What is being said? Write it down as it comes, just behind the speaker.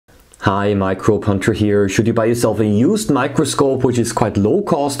Hi, Microbehunter here. Should you buy yourself a used microscope which is quite low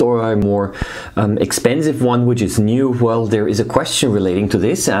cost or a more expensive one which is new? Well, there is a question relating to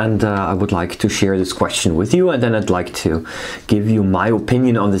this, and I would like to share this question with you, and then I'd like to give you my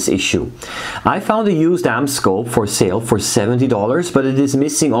opinion on this issue. I found a used Amscope for sale for $70, but it is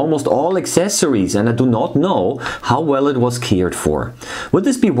missing almost all accessories and I do not know how well it was cared for. Would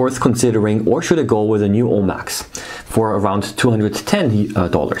this be worth considering, or should I go with a new Omax for around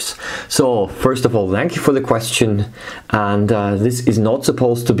 $210? So first of all, thank you for the question, and this is not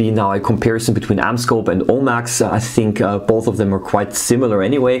supposed to be now a comparison between Amscope and Omax. I think both of them are quite similar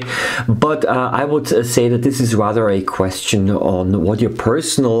anyway, but I would say that this is rather a question on what your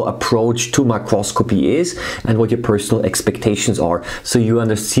personal approach to microscopy is and what your personal expectations are. So you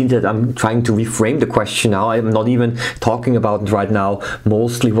understand that I'm trying to reframe the question now. I'm not even talking about right now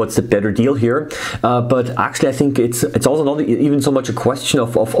mostly what's the better deal here, but actually I think it's also not even so much a question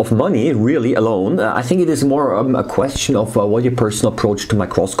of money really alone. I think it is more a question of what your personal approach to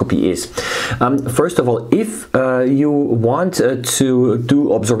microscopy is. First of all, if you want to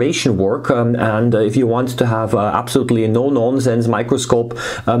do observation work and if you want to have absolutely no-nonsense microscope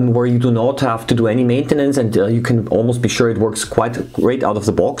where you do not have to do any maintenance and you can almost be sure it works quite great out of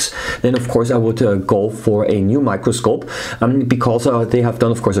the box, then of course I would go for a new microscope because they have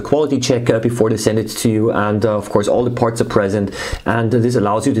done of course a quality check before they send it to you, and of course all the parts are present, and this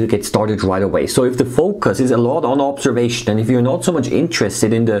allows you to get started right away. So if the focus is a lot on observation, and if you're not so much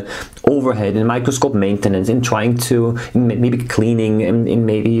interested in the overhead, in microscope maintenance, in trying to maybe cleaning, in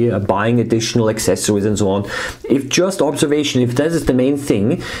maybe buying additional accessories and so on, if just observation, if that is the main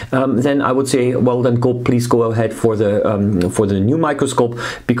thing, then I would say, well, then please go ahead for the new microscope,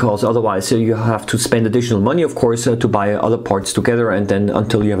 because otherwise you have to spend additional money, of course, to buy other parts together, and then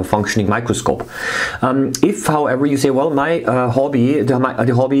until you have a functioning microscope. If, however, you say, well, my hobby,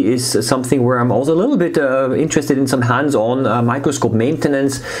 the hobby is something where I'm also a little bit interested in some hands-on microscope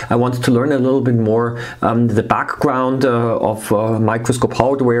maintenance. I wanted to learn a little bit more the background of microscope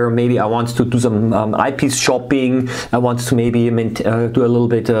hardware. Maybe I want to do some eyepiece shopping. I want to maybe do a little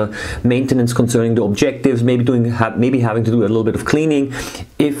bit maintenance concerning the objectives, maybe having to do a little bit of cleaning.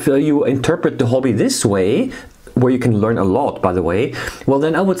 If you interpret the hobby this way, where you can learn a lot, by the way, well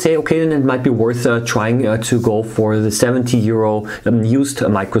then I would say, okay, then it might be worth trying to go for the €70 used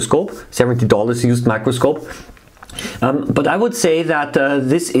microscope, $70 used microscope. But I would say that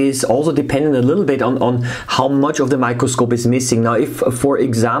this is also dependent a little bit on how much of the microscope is missing. Now, if, for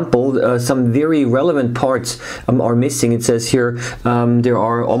example, some very relevant parts are missing, it says here there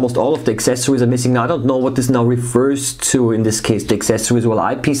are almost all of the accessories are missing. Now, I don't know what this now refers to in this case, the accessories. Well,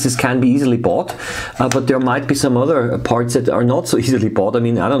 eyepieces can be easily bought, but there might be some other parts that are not so easily bought. I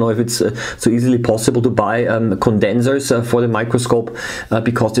mean, I don't know if it's so easily possible to buy condensers for the microscope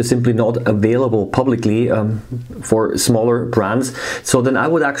because they're simply not available publicly for smaller brands. So then I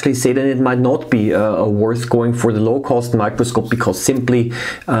would actually say that it might not be worth going for the low-cost microscope, because simply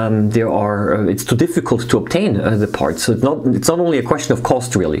it's too difficult to obtain the parts. So it's not only a question of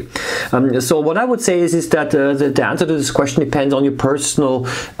cost really. So what I would say is that the answer to this question depends on your personal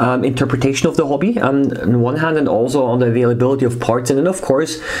interpretation of the hobby on one hand, and also on the availability of parts, and then of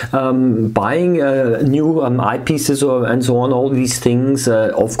course buying new eyepieces and so on. All these things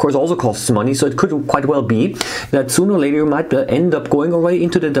of course also costs money, so it could quite well be that sooner or later you might end up going already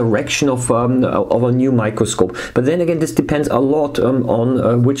into the direction of a new microscope. But then again, this depends a lot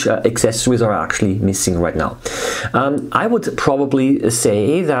on which accessories are actually missing right now. I would probably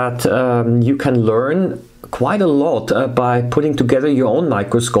say that you can learn quite a lot by putting together your own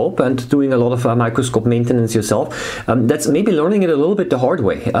microscope and doing a lot of microscope maintenance yourself. That's maybe learning it a little bit the hard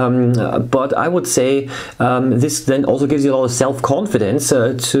way, but I would say this then also gives you a lot of self-confidence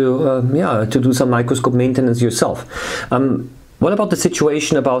to do some microscope maintenance yourself. What about the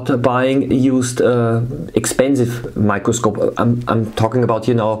situation about buying used expensive microscope? I'm talking about,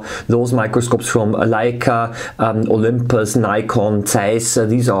 you know, those microscopes from Leica, Olympus, Nikon, Zeiss.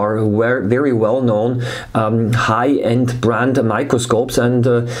 These are very well-known high-end brand microscopes, and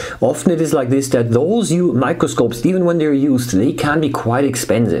often it is like this, that those microscopes, even when they're used, they can be quite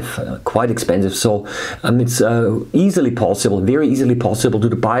expensive, So it's easily possible, very easily possible,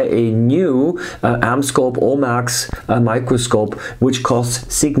 to buy a new Amscope Omax microscope which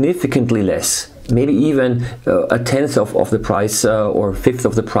costs significantly less maybe even a tenth of the price or fifth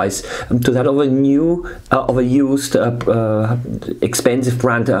of the price to that of a used expensive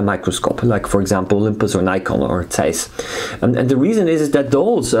brand microscope, like for example Olympus or Nikon or Zeiss. And the reason is that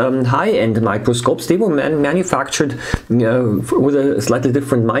those high-end microscopes, they were manufactured with a slightly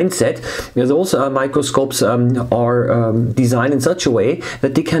different mindset. Those microscopes are designed in such a way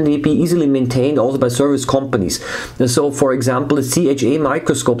that they can be easily maintained also by service companies. So for example, the CHA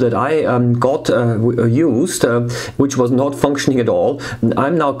microscope that I got used, which was not functioning at all,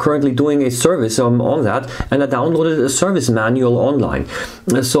 I'm now currently doing a service on that, and I downloaded a service manual online.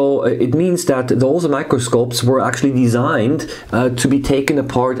 So it means that those microscopes were actually designed to be taken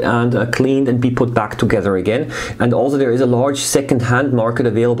apart and cleaned and be put back together again. And also there is a large second-hand market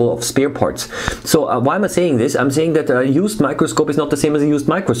available of spare parts. So why am I saying this? I'm saying that a used microscope is not the same as a used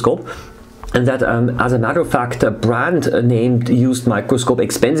microscope. And that, as a matter of fact, a brand named used microscope,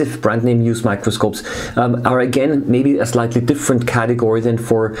 expensive brand name used microscopes, are again maybe a slightly different category than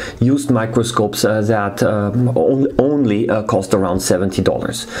for used microscopes that only cost around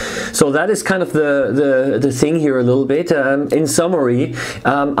 $70. So that is kind of the thing here a little bit. In summary,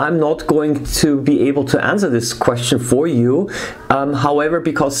 I'm not going to be able to answer this question for you. However,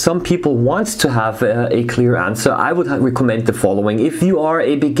 because some people want to have a clear answer, I would recommend the following. If you are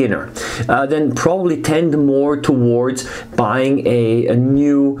a beginner, then probably tend more towards buying a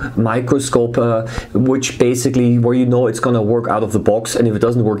new microscope, which basically where you know it's going to work out of the box, and if it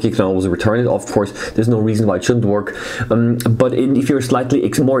doesn't work you can always return it. Of course, there's no reason why it shouldn't work, but if you're slightly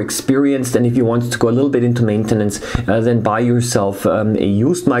more experienced and if you want to go a little bit into maintenance, then buy yourself a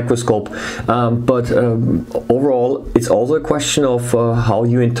used microscope. But overall, it's also a question of how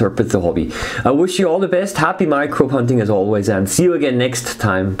you interpret the hobby. I wish you all the best, happy microbe hunting as always, and see you again next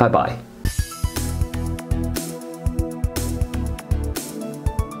time. Bye bye.